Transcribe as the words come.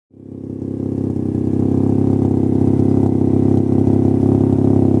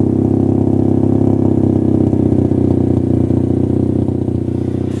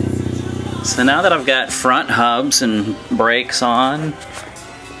So now that I've got front hubs and brakes on,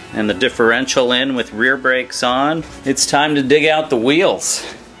 and the differential in with rear brakes on, it's time to dig out the wheels.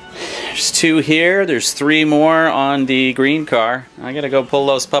 There's 2 here, there's 3 more on the green car. I gotta go pull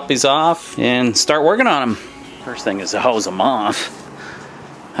those puppies off and start working on them. First thing is to hose them off.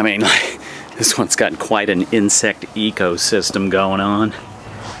 I mean, this one's got quite an insect ecosystem going on.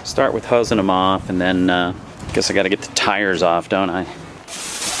 Start with hosing them off, and then I guess I gotta get the tires off, don't I?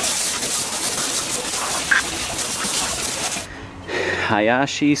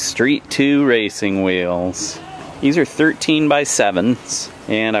 Hayashi Street 2 racing wheels. These are 13 by 7s,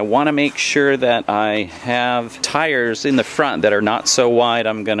 and I want to make sure that I have tires in the front that are not so wide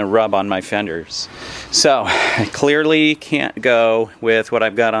I'm going to rub on my fenders. So I clearly can't go with what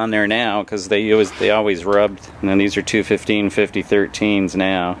I've got on there now because they always rubbed, and then these are 215/50 13s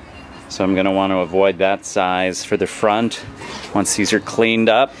now. So I'm going to want to avoid that size for the front once these are cleaned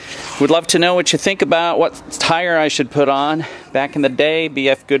up. Would love to know what you think about what tire I should put on. Back in the day,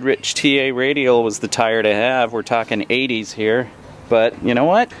 BF Goodrich TA Radial was the tire to have. We're talking 80s here. But you know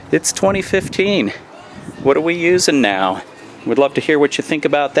what? It's 2015. What are we using now? Would love to hear what you think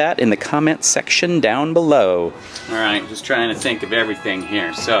about that in the comment section down below. Alright, just trying to think of everything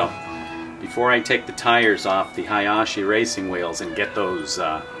here. So, before I take the tires off the Hayashi racing wheels and get those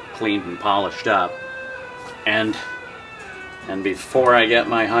cleaned and polished up, and before I get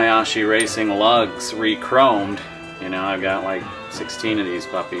my Hayashi racing lugs re-chromed, you know, I've got like 16 of these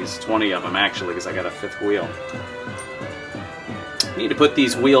puppies, 20 of them actually, because I got a 5th wheel. I need to put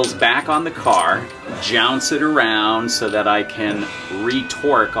these wheels back on the car, jounce it around so that I can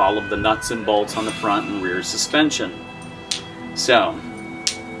re-torque all of the nuts and bolts on the front and rear suspension. So,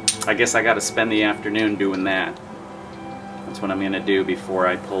 I guess I got to spend the afternoon doing that. That's what I'm going to do before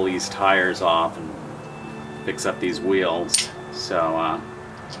I pull these tires off and fix up these wheels. So,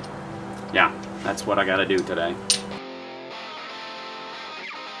 yeah, that's what I got to do today.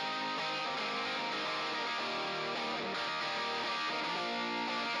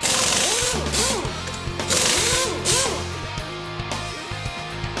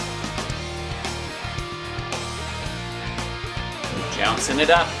 Jouncing it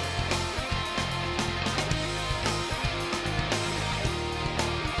up.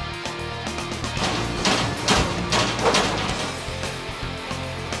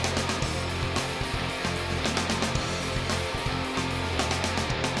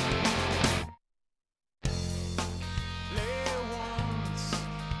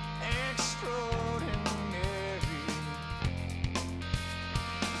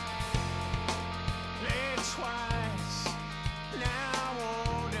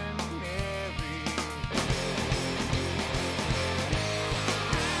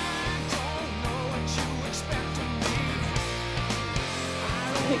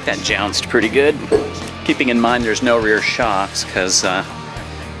 I think that jounced pretty good. Keeping in mind there's no rear shocks because the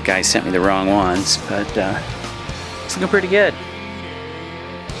guy sent me the wrong ones, but it's looking pretty good.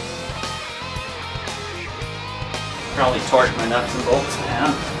 Probably torque my nuts and bolts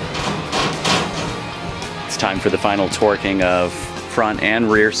now. It's time for the final torquing of front and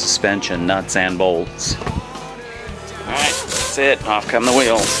rear suspension, nuts and bolts. Alright, that's it. Off come the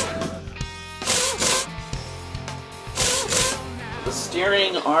wheels. The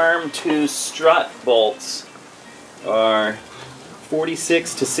steering arm to strut bolts are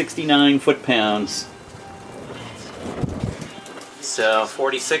 46 to 69 foot-pounds. So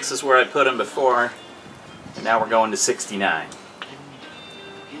 46 is where I put them before. Now we're going to 69.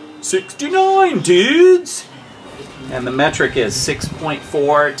 69, dudes! And the metric is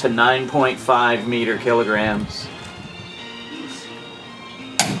 6.4 to 9.5 meter kilograms.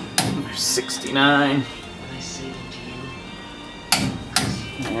 69.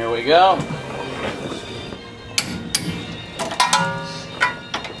 There we go.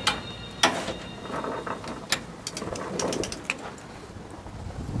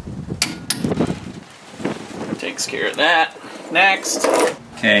 Takes care of that. Next.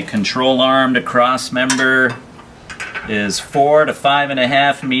 Okay, control arm to cross member is 4 to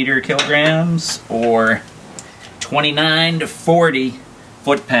 5.5 meter kilograms, or 29 to 40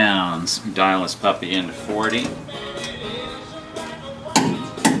 foot-pounds. Dial this puppy into 40.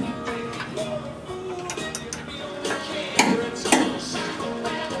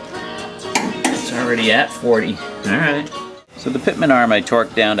 It's already at 40. Alright. So the pitman arm I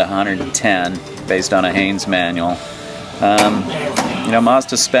torqued down to 110 based on a Haynes manual. You know,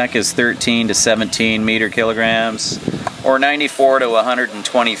 Mazda spec is 13 to 17 meter kilograms, or 94 to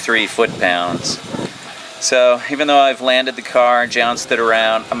 123 foot-pounds. So even though I've landed the car, jounced it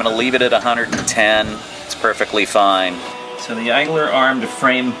around, I'm going to leave it at 110. It's perfectly fine. So the idler arm to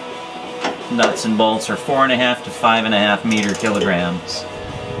frame nuts and bolts are 4.5 to 5.5 meter kilograms.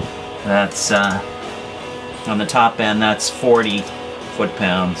 That's on the top end, that's 40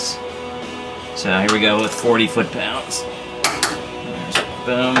 foot-pounds. So here we go with 40 foot-pounds.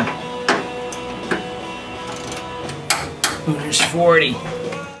 Boom. There's 40.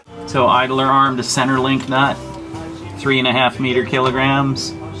 So idler arm to center link nut, 3.5 meter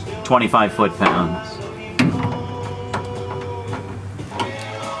kilograms, 25 foot-pounds.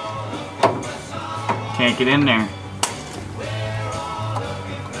 Can't get in there.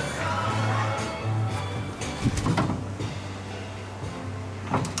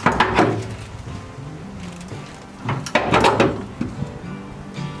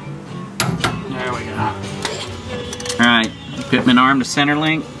 There we go. Alright, Pitman arm to center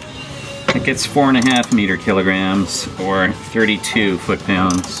link. It gets 4.5 meter kilograms or 32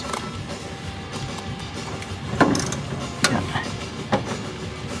 foot-pounds.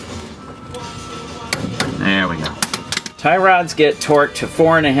 There we go. Tie rods get torqued to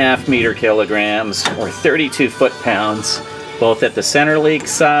 4.5 meter kilograms or 32 foot-pounds, both at the center link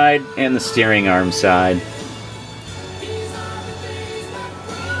side and the steering arm side.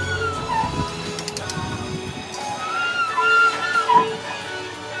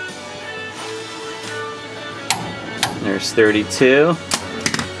 There's 32.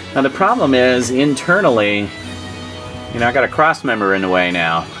 Now the problem is, internally, you know, I got a cross member in the way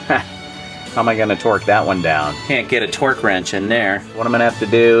now. How am I going to torque that one down? Can't get a torque wrench in there. What I'm going to have to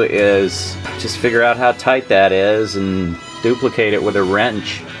do is just figure out how tight that is and duplicate it with a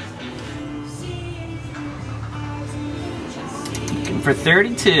wrench. Looking for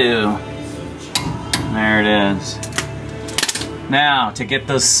 32. There it is. Now, to get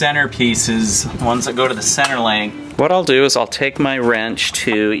those center pieces, ones that go to the center link, what I'll do is I'll take my wrench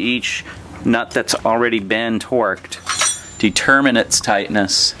to each nut that's already been torqued, determine its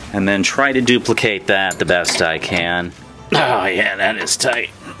tightness, and then try to duplicate that the best I can. Oh yeah, that is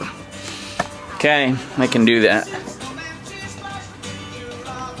tight. Okay, I can do that.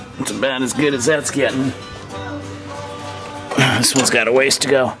 It's about as good as that's getting. This one's got a ways to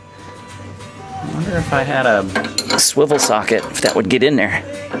go. I wonder if I had a swivel socket, if that would get in there.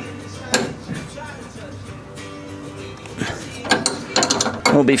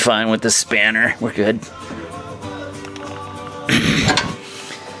 We'll be fine with the spanner. We're good.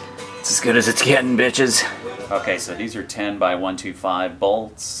 It's as good as it's getting, bitches. Okay, so these are 10 by 125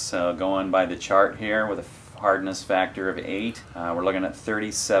 bolts. So going by the chart here with a hardness factor of 8, we're looking at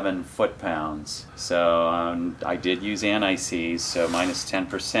 37 foot-pounds. So I did use anti-seize, so minus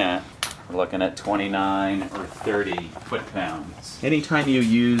 10%. We're looking at 29 or 30 foot-pounds. Anytime you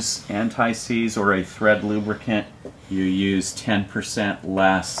use anti-seize or a thread lubricant, you use 10%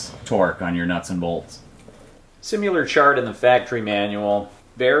 less torque on your nuts and bolts. Similar chart in the factory manual.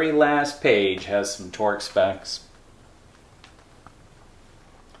 Very last page has some torque specs.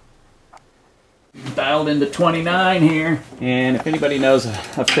 Dialed into 29 here. And if anybody knows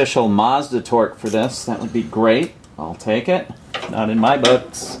official Mazda torque for this, that would be great. I'll take it. Not in my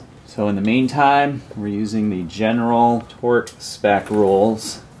books. So in the meantime, we're using the general torque spec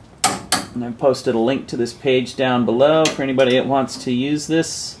rules. And I've posted a link to this page down below for anybody that wants to use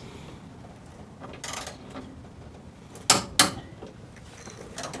this.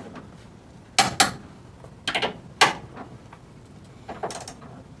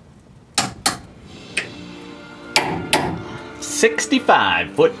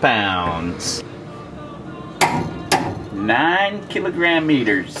 "65 foot-pounds, 9 kilogram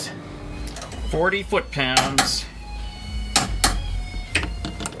meters, 40 foot-pounds,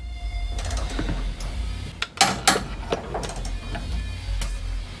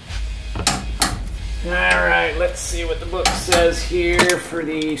 Alright, let's see what the book says here for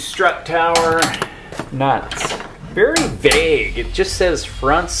the strut tower nuts. Very vague. It just says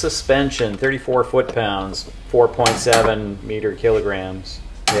front suspension, 34 foot-pounds, 4.7 meter kilograms.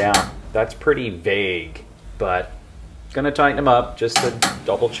 Yeah, that's pretty vague, but gonna tighten them up just to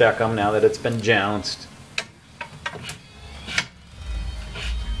double check them now that it's been jounced.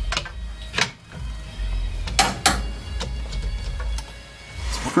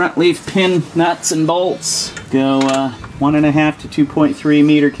 Front leaf pin nuts and bolts go 1.5 to 2.3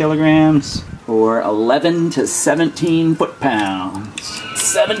 meter kilograms or 11 to 17 foot-pounds.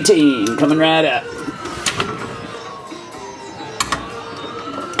 17 coming right up.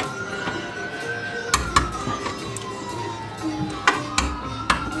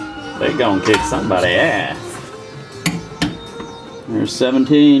 They gonna kick somebody's ass. There's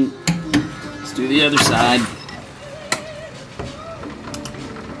 17. Let's do the other side.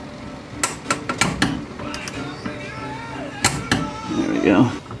 There we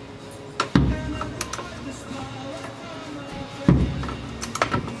go.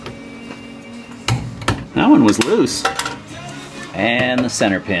 That one was loose. And the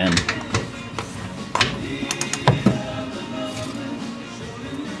center pin.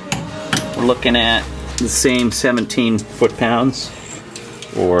 We're looking at the same 17 foot-pounds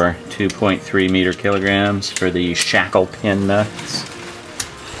or 2.3 meter kilograms for the shackle pin nuts.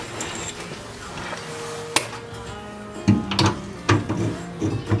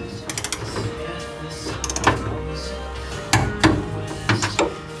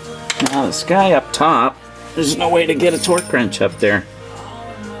 Now this guy up top, there's no way to get a torque wrench up there.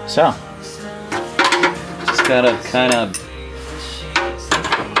 So, just gotta kind of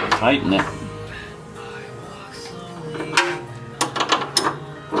tighten it.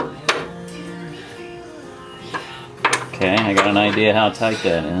 Okay, I got an idea how tight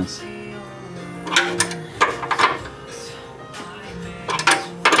that is.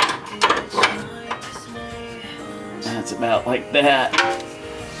 That's about like that.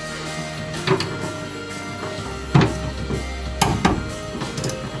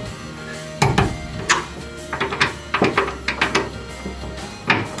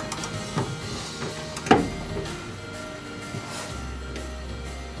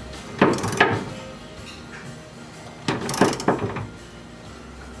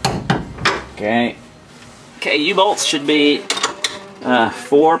 Okay, U-bolts should be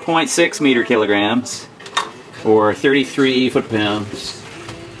 4.6 meter kilograms or 33 foot-pounds.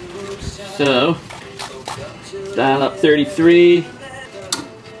 So, dial up 33.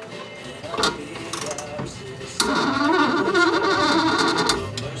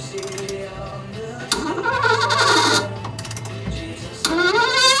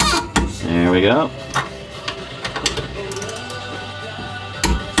 There we go.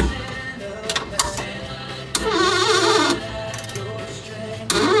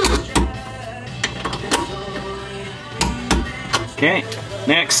 Okay,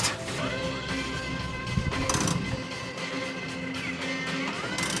 next.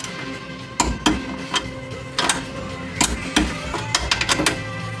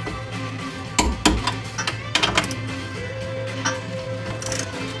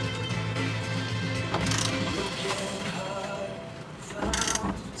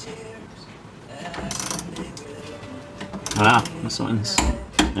 Ah, this one's,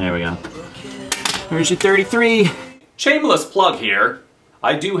 there we go. Here's your 33. Shameless plug here.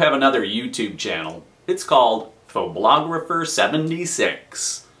 I do have another YouTube channel. It's called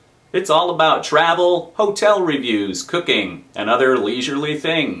Photographer76. It's all about travel, hotel reviews, cooking, and other leisurely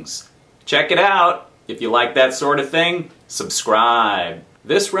things. Check it out. If you like that sort of thing, subscribe.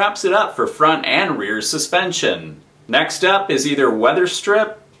 This wraps it up for front and rear suspension. Next up is either weather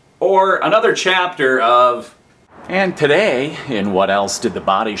strip or another chapter of... And today, in What Else Did the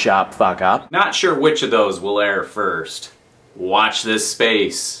Body Shop Fuck Up? Not sure which of those will air first. Watch this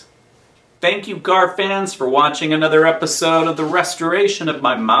space. Thank you, car fans, for watching another episode of the restoration of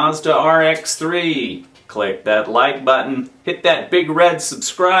my Mazda RX3. Click that like button, hit that big red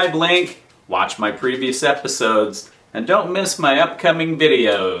subscribe link, watch my previous episodes, and don't miss my upcoming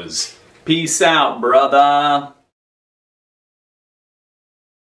videos. Peace out, brother.